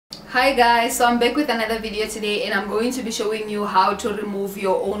Hi guys, so I'm back with another video today and I'm going to be showing you how to remove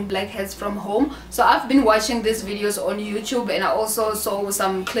your own blackheads from home. So I've been watching these videos on YouTube and I also saw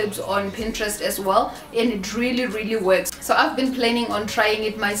some clips on Pinterest as well, and it really works. So I've been planning on trying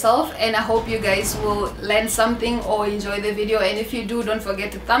it myself and I hope you guys will learn something or enjoy the video, and if you do, don't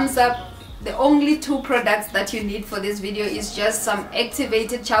forget to thumbs up. The only two products that you need for this video is just some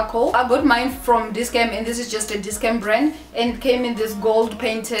activated charcoal. I got mine from Discam, and this is just a Discam brand, and it came in this gold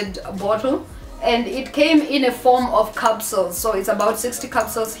painted bottle, and it came in a form of capsules. So it's about 60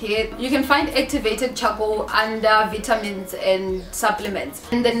 capsules here. You can find activated charcoal under vitamins and supplements.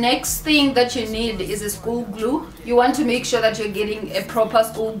 And the next thing that you need is a school glue. You want to make sure that you're getting a proper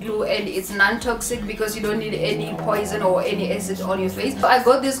school glue and it's non-toxic, because you don't need any poison or any acid on your face. So I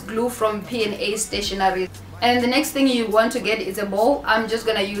got this glue from P&A Stationery. And the next thing you want to get is a bowl. I'm just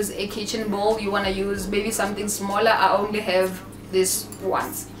gonna use a kitchen bowl. You want to use maybe something smaller. I only have this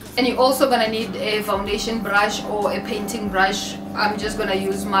once. And you're also gonna need a foundation brush or a painting brush. I'm just gonna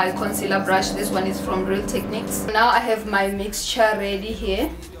use my concealer brush. This one is from Real Techniques. Now I have my mixture ready here,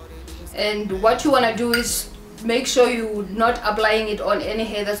 and what you want to do is make sure you're not applying it on any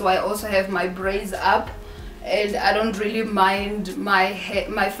hair. That's why I also have my braids up, and I don't really mind my hair,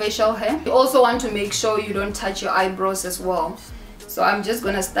 my facial hair. You also want to make sure you don't touch your eyebrows as well. So I'm just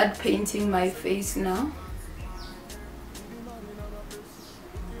gonna start painting my face now.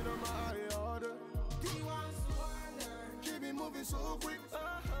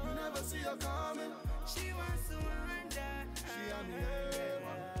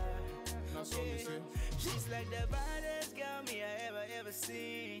 She's like the baddest girl me I ever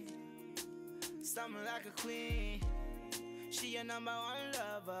seen. Something like a queen. She a number one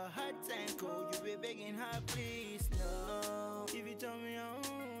lover. Hot and cold, you be begging her please. No, if you turn me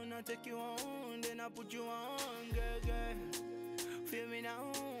on, I'll take you on, then I'll put you on, girl. Feel me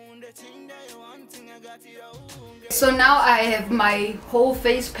now, the thing that you want, I got it all, girl. So now I have my whole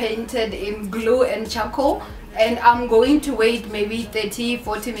face painted in glue and charcoal, and I'm going to wait maybe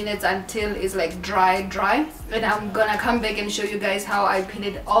 30-40 minutes until it's like dry, and I'm gonna come back and show you guys how I peel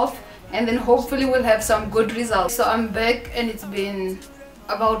it off, and then hopefully we'll have some good results. So I'm back and it's been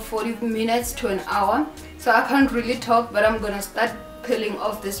about 40 minutes to an hour, so I can't really talk, but I'm gonna start peeling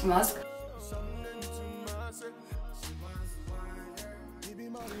off this mask.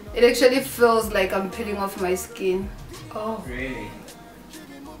 It actually feels like I'm peeling off my skin. Oh really?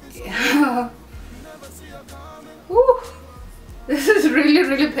 Yeah. Woo. This is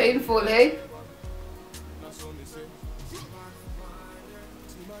really painful, eh?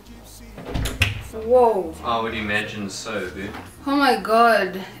 Whoa. I would imagine so, dude. Oh my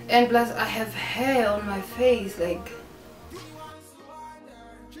god. And plus I have hair on my face, like.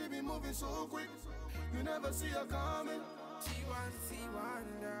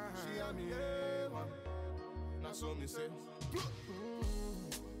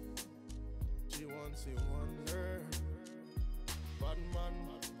 She wants a wonder, bad man,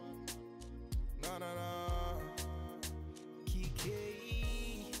 na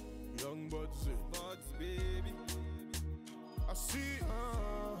Kiki, young buds, baby. I see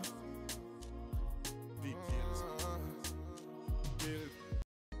details.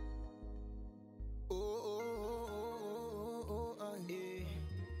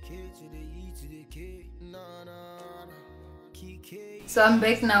 K to the E to the K, So I'm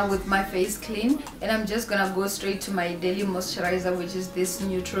back now with my face clean, and I'm just gonna go straight to my daily moisturizer, which is this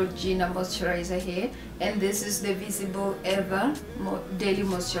Neutrogena moisturizer here, and this is the Visible Ever daily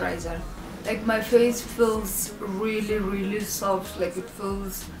moisturizer. Like, my face feels really soft, like it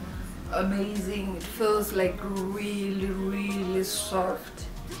feels amazing. It feels like really soft.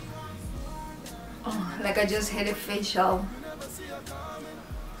 Oh, like I just had a facial.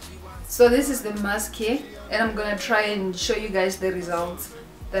 So this is the mask here, and I'm gonna try and show you guys the results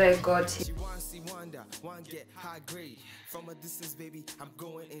that I got here. She wants to wonder, one get high grade. From a distance, baby, I'm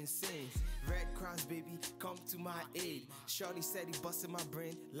going insane. Red Cross, baby, come to my aid. Shorty said he busted my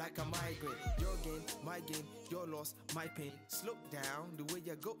brain like a migraine. Your game, my game, your loss, my pain. Slow down, the way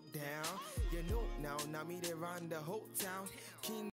you go down. You know now me they run the whole town. King